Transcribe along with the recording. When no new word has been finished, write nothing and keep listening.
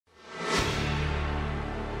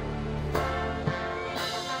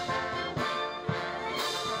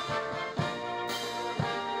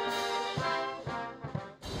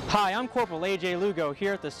Hi, I'm Corporal A.J. Lugo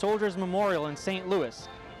here at the Soldiers Memorial in St. Louis,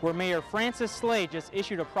 where Mayor Francis Slade just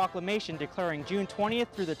issued a proclamation declaring June 20th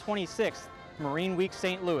through the 26th Marine Week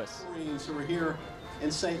St. Louis. Marines who are here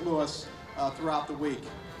in St. Louis throughout the week.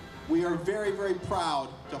 We are very, very proud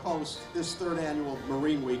to host this third annual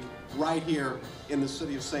Marine Week right here in the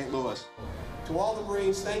city of St. Louis. To all the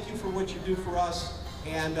Marines, thank you for what you do for us,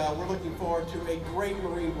 and we're looking forward to a great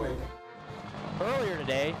Marine Week. Earlier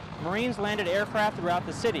today, Marines landed aircraft throughout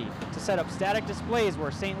the city to set up static displays where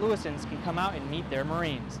St. Louisans can come out and meet their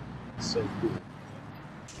Marines. So cool.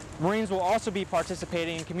 Marines will also be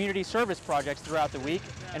participating in community service projects throughout the week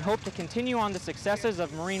and hope to continue on the successes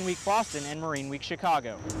of Marine Week Boston and Marine Week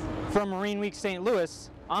Chicago. From Marine Week St. Louis,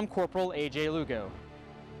 I'm Corporal A.J. Lugo.